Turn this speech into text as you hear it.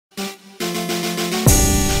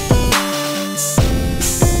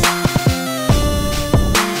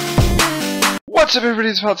What's up, everybody?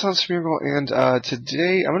 It's Palatown Smeargle, and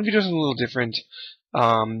today I'm going to be doing something a little different.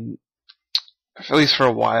 At least for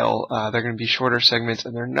a while. They're going to be shorter segments,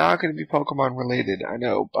 and they're not going to be Pokemon related. I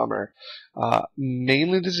know, bummer.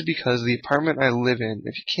 Mainly this is because the apartment I live in,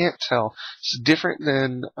 if you can't tell, is different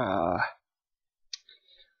than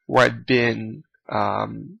where I've been.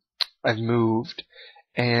 I've moved,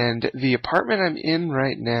 and the apartment I'm in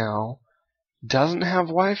right now doesn't have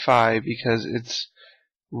Wi-Fi because it's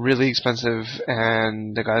really expensive,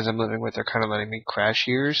 and the guys I'm living with are kind of letting me crash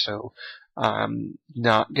here, so I'm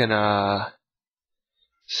not gonna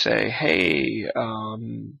say, hey,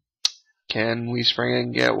 can we spring in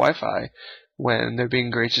and get Wi-Fi, when they're being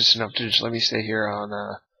gracious enough to just let me stay here on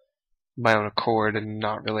my own accord and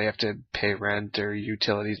not really have to pay rent or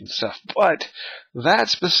utilities and stuff. But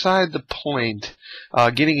that's beside the point.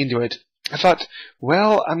 Getting into it, I thought,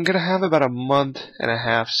 well, I'm gonna have about a month and a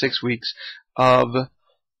half, 6 weeks of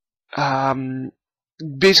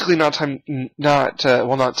basically not time, not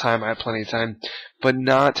time. I have plenty of time, but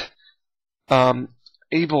not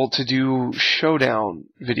able to do showdown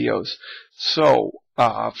videos. So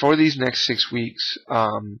for these next 6 weeks,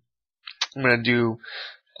 I'm gonna do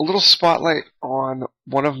a little spotlight on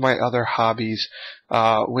one of my other hobbies,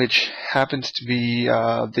 which happens to be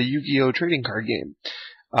the Yu-Gi-Oh! Trading card game.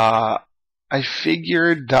 I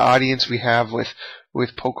figured the audience we have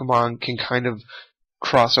with Pokemon can kind of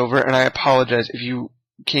crossover, and I apologize if you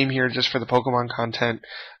came here just for the Pokemon content.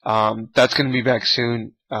 That's going to be back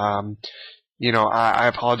soon. I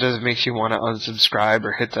apologize if it makes you want to unsubscribe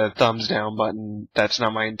or hit the thumbs down button. That's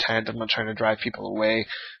not my intent. I'm not trying to drive people away.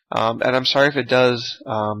 And I'm sorry if it does.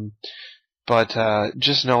 But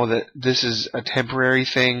just know that this is a temporary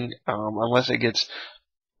thing, unless it gets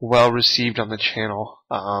well received on the channel.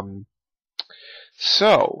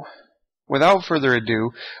 So, without further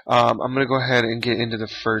ado, I'm going to go ahead and get into the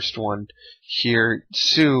first one here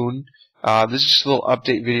soon. This is just a little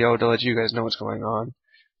update video to let you guys know what's going on.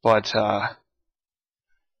 But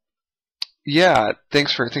yeah,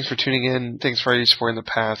 thanks for tuning in. Thanks for all your support in the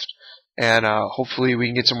past, and hopefully we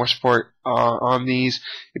can get some more support on these.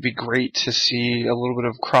 It'd be great to see a little bit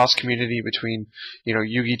of cross community between,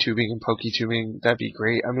 Yugi tubing and Poke tubing. That'd be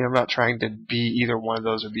great. I mean, I'm not trying to be either one of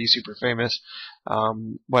those or be super famous.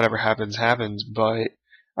 Whatever happens, happens. But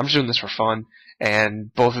I'm just doing this for fun,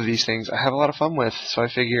 and both of these things I have a lot of fun with. So I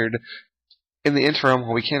figured, in the interim,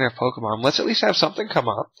 while we can't have Pokemon, let's at least have something come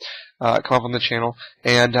up on the channel,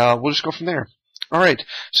 and we'll just go from there. Alright,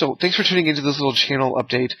 so thanks for tuning into this little channel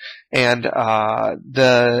update, and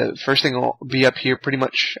the first thing will be up here pretty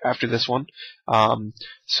much after this one.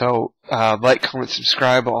 So like, comment,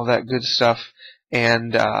 subscribe, all that good stuff,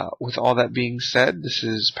 and with all that being said, this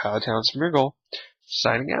is Palatown Smeargle,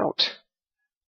 signing out.